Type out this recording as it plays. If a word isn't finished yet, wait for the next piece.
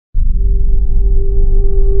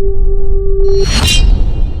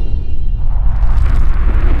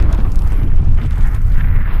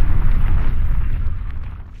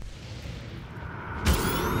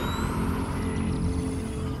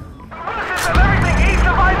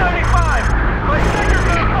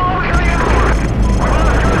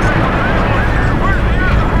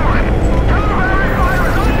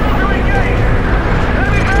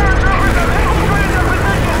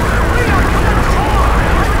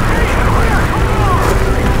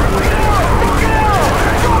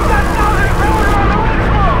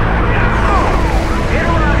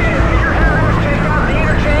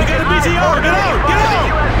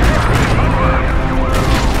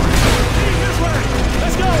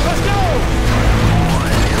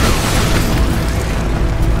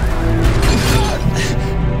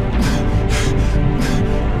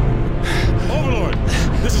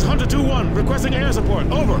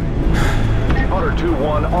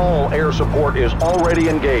all air support is already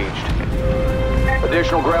engaged.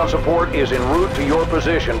 Additional ground support is en route to your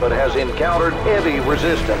position, but has encountered heavy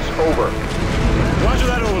resistance. Over. Roger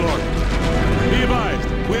that, Overlord. Be advised,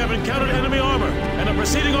 we have encountered enemy armor and are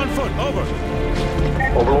proceeding on foot. Over.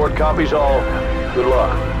 Overlord copies all. Good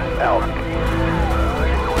luck. Out.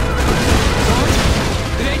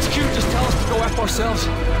 Did HQ just tell us to go F ourselves?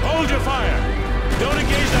 Hold your fire. Don't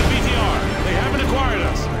engage that BTR. They haven't acquired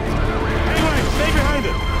us. Hang right, stay behind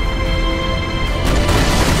it.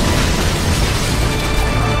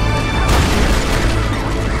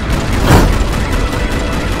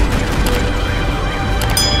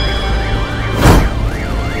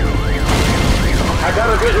 I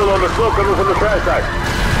got a visual on the smoke coming from the crash site.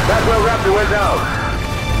 That's where Raptor went down.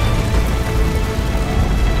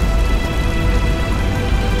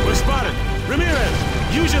 We're spotted. Ramirez,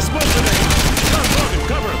 use your smoke grenade. Come, Logan,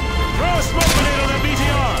 cover him. Throw a smoke grenade on that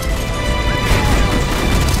BTR.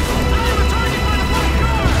 I have a target by the black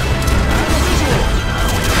car. I have a visual.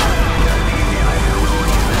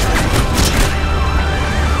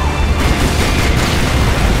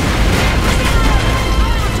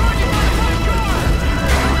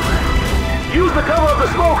 Use the cover of the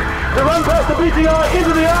smoke to run past the BTR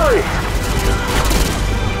into the alley.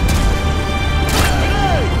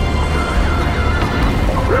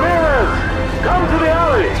 Ramirez, come to the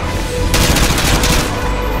alley.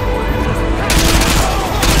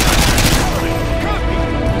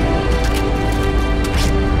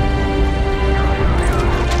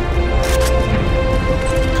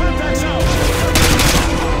 Contacts out.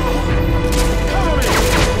 Cover me.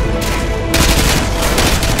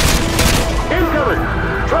 Incoming.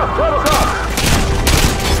 Truck, 12 o'clock.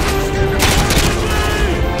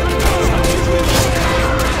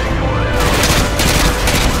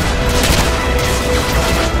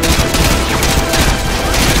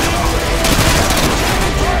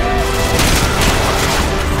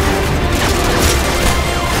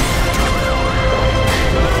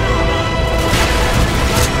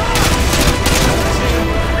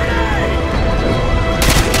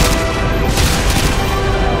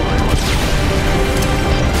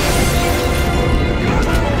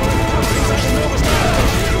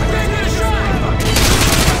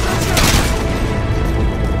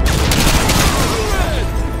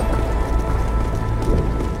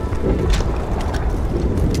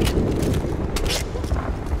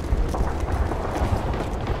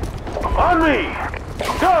 On me!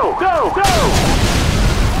 Go, go, go!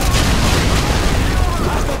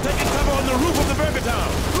 Hostile taking cover on the roof of the Burger Town.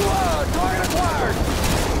 Target acquired!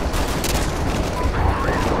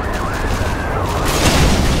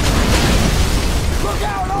 Look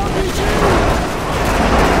out, RPG!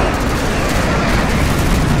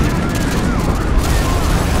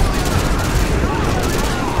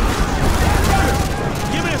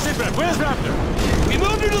 Give me a sit rep. Where's Raptor? We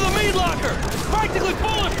moved into the meat locker! It's practically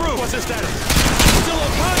bulletproof! What's his status? Still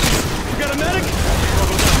unconscious! You got a medic? Well,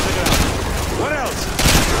 go down, check it out. What else?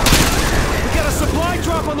 We got a supply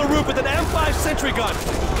drop on the roof with an M5 sentry gun!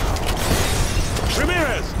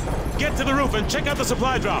 Ramirez, get to the roof and check out the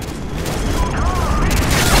supply drop.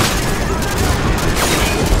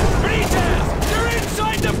 Benitez! You're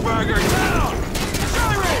inside the Burger Town!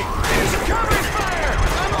 Sorry! Here's a covering fire!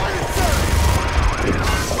 I'm on it, sir!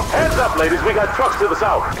 Hands up, ladies. We got trucks to the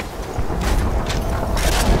south.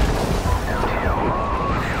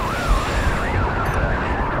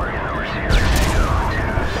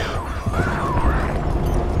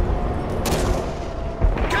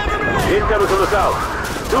 Incoming from the south.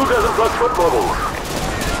 2 dozen plus foot mobiles.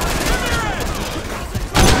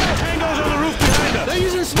 Tango's on the roof behind us. They're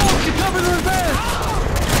using smoke to cover their advance!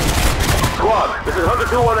 Squad, this is Hunter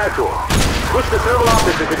 2-1 actual. Switch to thermal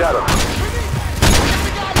optics if you got them.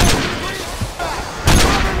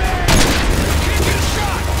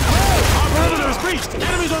 Our perimeter is breached.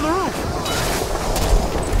 Enemies on the roof.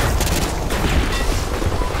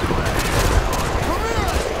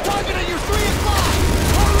 Target at your 3 o'clock!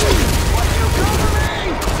 Hurry! Why you cover me?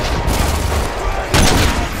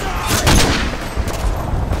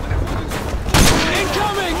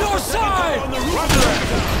 Incoming! North side! On the roof. Roger that.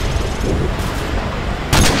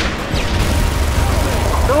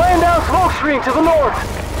 They're laying down smoke screen to the north.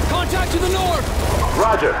 Contact to the north!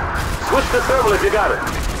 Roger. Switch to thermal if you got it.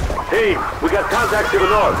 Team, we got contacts to the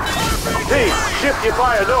north. Team, shift your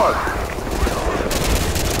fire north.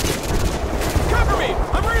 Cover me!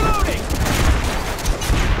 I'm reloading!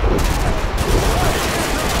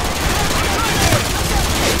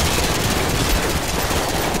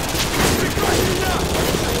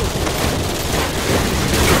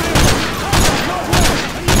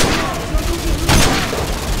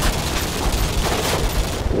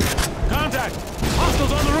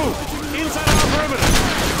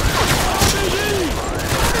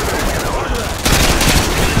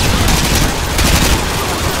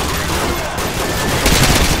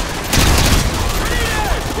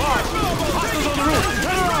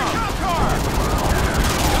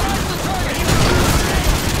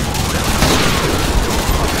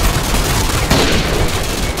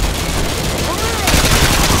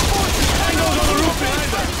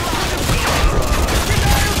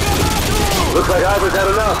 Looks like Ivor's had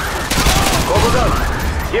enough. Corporal Dunn,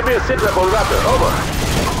 give me a sit rep on Raptor. Over.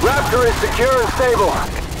 Raptor is secure and stable.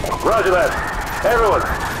 Roger that. Everyone,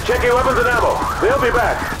 check your weapons and ammo. They'll be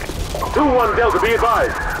back. 2-1 Delta, be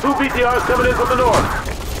advised. 2 BTRs coming in from the north.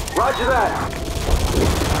 Roger that.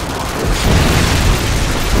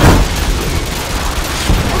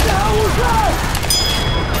 What the hell was that?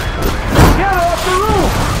 Get off the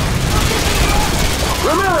roof!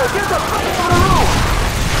 Ramirez, get the fuck off the roof!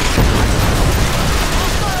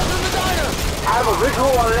 I have a visual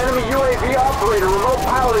on an enemy UAV operator remote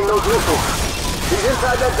piloting those missiles. He's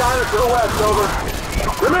inside that diner to the west, over.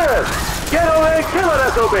 Ramirez, get over there and kill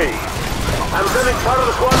that SOB. I'm sending part of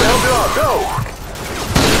the squad to help you out. Go!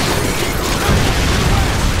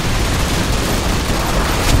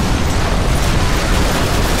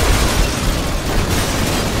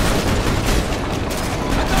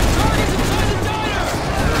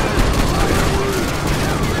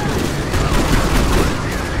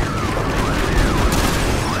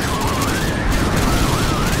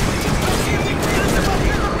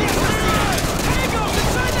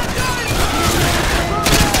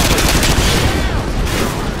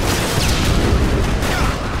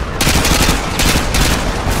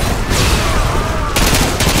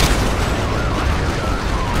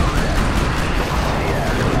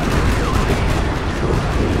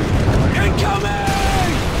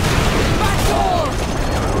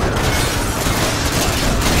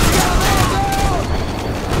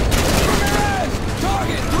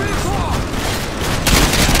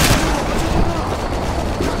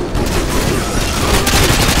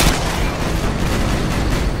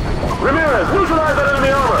 Neutralize that enemy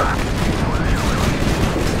armor!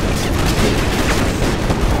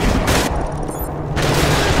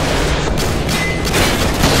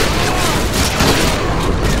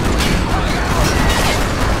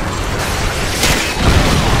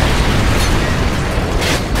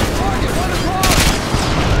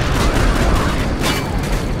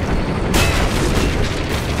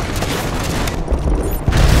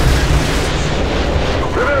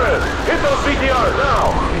 Ramirez, hit those BTRs now!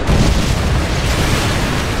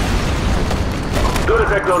 Good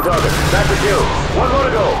effect on target. That's a kill. 1 more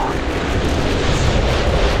to go.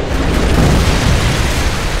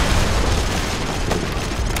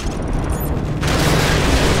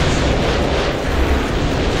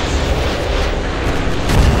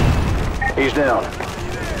 He's down.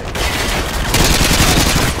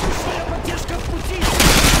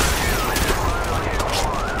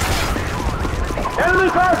 Enemy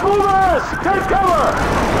fast movers! Take cover!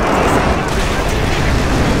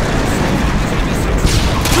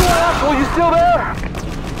 Asshole, you still there?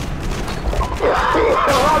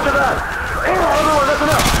 Roger that! Everyone, listen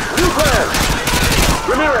up! New plan!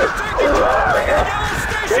 Ramirez!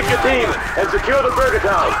 Take your team and secure the Burger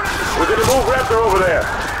Town. We're going to move Raptor over there.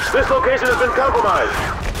 This location has been compromised.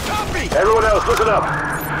 Everyone else, listen up.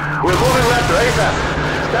 We're moving Raptor ASAP.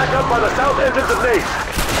 Stack up by the south entrance of Nace.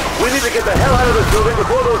 We need to get the hell out of this building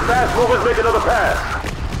before those fast movers make another pass.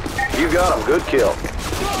 You got him. Good kill.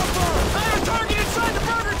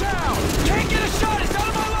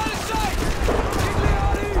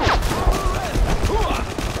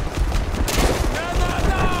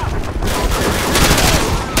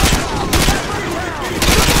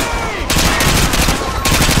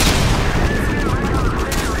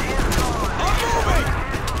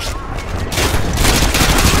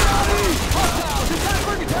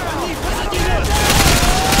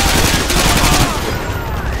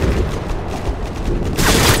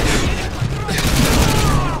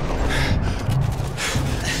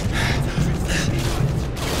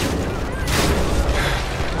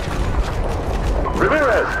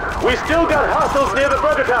 We still got hostiles near the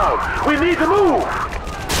Burger Town. We need to move!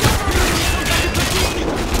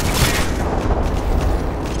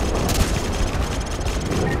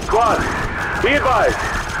 Squad, be advised.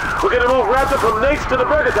 We're gonna move Raptor from Nace to the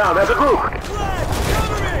Burger Town as a group.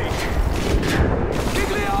 Cover me!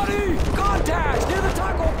 Gigliotti! Contact near the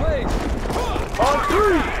taco place! On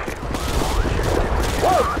 3!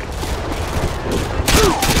 1!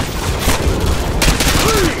 2!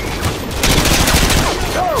 3!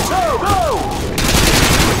 Go, go, go!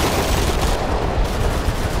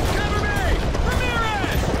 Cover me!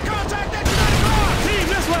 Ramirez! Contact extract! Team,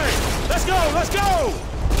 this way! Let's go, let's go!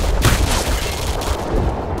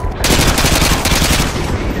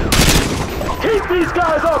 Keep these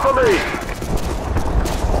guys off of me!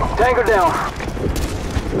 Tanker down.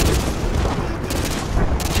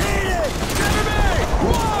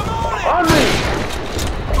 On me!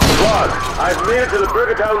 Squad, I've made it to the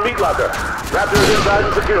Burger Town meat locker. Raptor is inside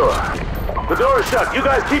and secure. The door is shut. You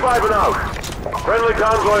guys keep Ivan out. Friendly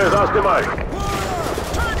convoy is Oscar Mike.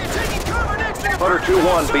 Hunter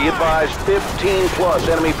 2-1, be advised, 15+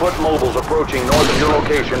 enemy foot mobiles approaching north of your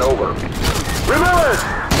location, over. Ramirez!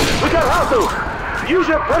 We got hostiles! Use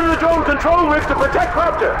your Predator drone control rig to protect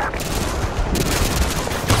Raptor!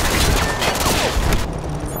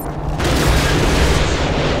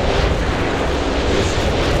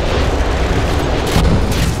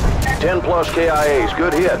 +10 KIAs,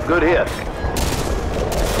 good hit, good hit.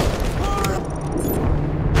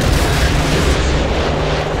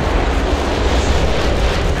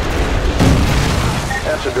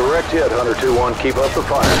 That's a direct hit, Hunter 2-1. Keep up the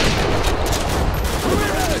fire.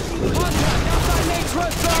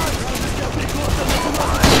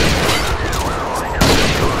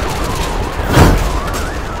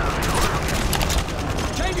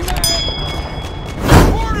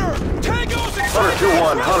 Hunter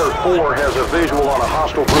 2-1, Hunter 4 has a visual on a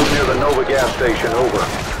hostile group near the Nova gas station, over.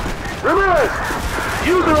 Ramirez!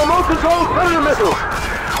 Use the remote-controlled Predator missiles!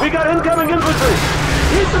 We got incoming infantry!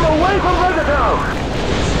 Keep them away from Burgertown!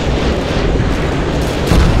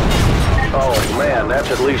 Oh man, that's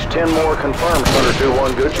at least 10 more confirmed, Hunter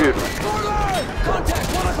 2-1. Good shooting. Contact,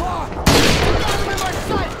 1 o'clock! Got him in my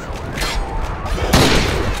sight!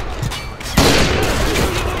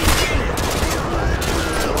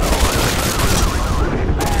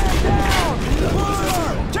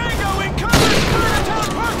 Tango incoming! Burgertown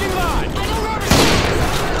parking lot!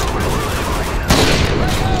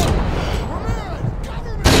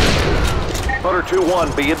 Hunter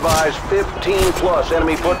 2-1, be advised, 15+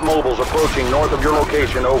 enemy foot mobiles approaching north of your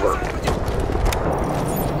location, over.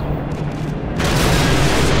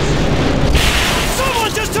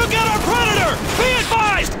 Someone just took out our Predator! Be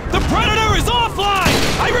advised! The Predator is offline!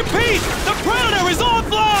 I repeat, the Predator is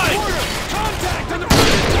offline! Order! Contact on the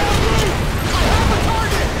Burgertown roof! I have a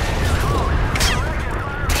target!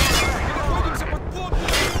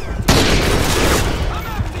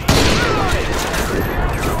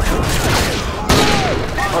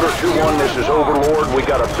 Hunter 2-1, this is Overlord. We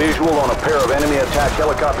got a visual on a pair of enemy attack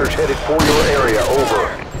helicopters headed for your area, over.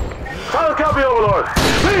 Solid copy, Overlord!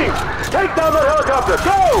 Please, take down that helicopter!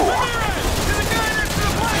 Go!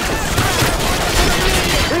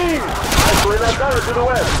 Team, I that gunner to the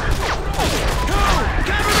west.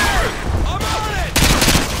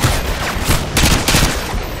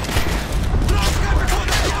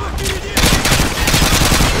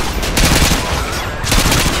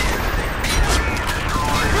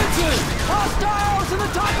 Hostiles in the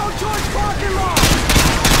Taco George parking lot!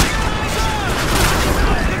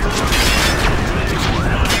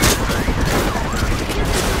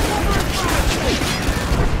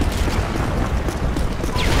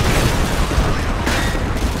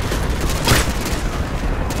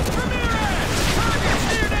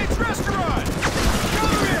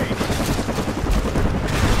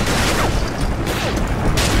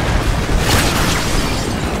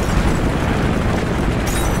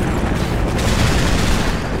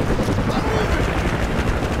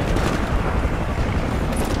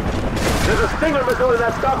 There's a Stinger missile in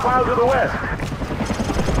that stockpile to the west.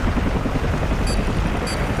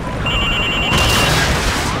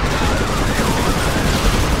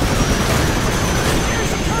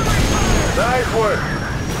 Nice work.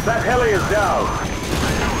 That heli is down.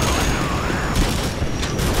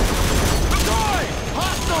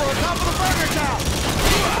 Hostile on top of the Burgertown!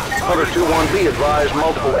 Hunter 2-1, be advised,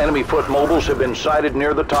 multiple enemy foot mobiles have been sighted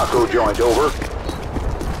near the taco joint, over.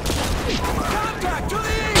 Contact to the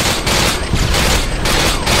east!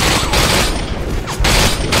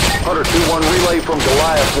 Hunter 2-1, relay from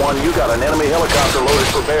Goliath 1. You got an enemy helicopter loaded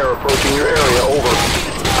for bear approaching your area, over.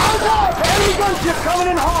 Eyes up! Enemy gunship coming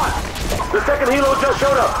in hot! The second helo just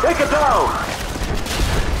showed up. Take it down!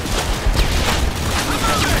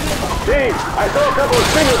 Team, I saw a couple of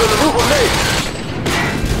Stingers on the roof of Nate.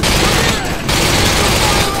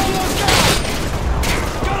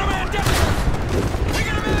 Got a man down! We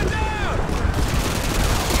got a man down!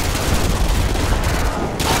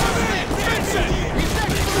 Vincent! He's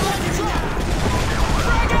next to the left truck!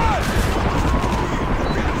 Frag out!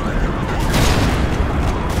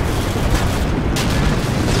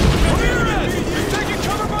 Ramirez! He's taking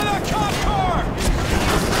cover by that cop car!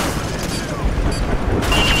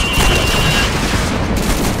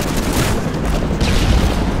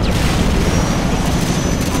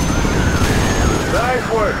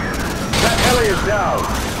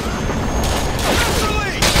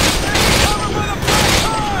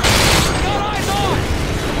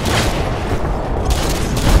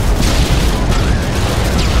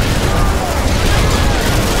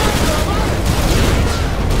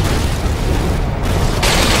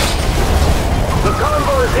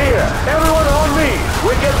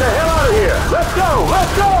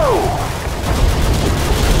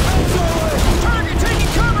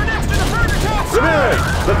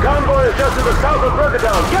 Convoy is just to the south of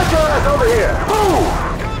Burgertown. Get your ass over here. Move!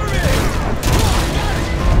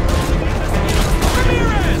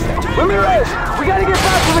 Ramirez, we gotta get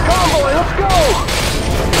back to the convoy. Let's go!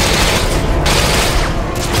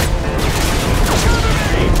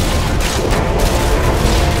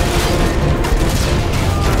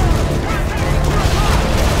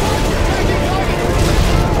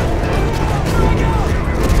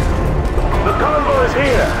 The convoy is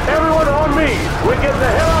here. Everyone on me. We're getting the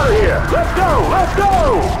hell out of here. Let's go! Let's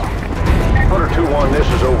go! Hunter 2-1, this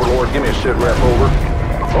is Overlord. Give me a sit rep, over.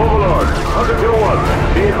 Overlord, Hunter 2-1,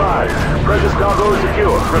 be advised. Precious cargo is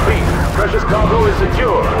secure. Repeat, precious cargo is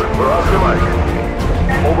secure. For Oscar Mike.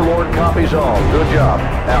 Overlord copies all. Good job.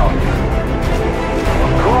 Out.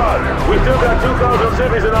 Quad, we still got 2,000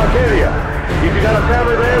 civvies in Arcadia. If you got a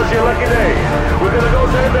family there, it's your lucky day. We're gonna go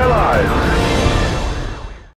save their lives.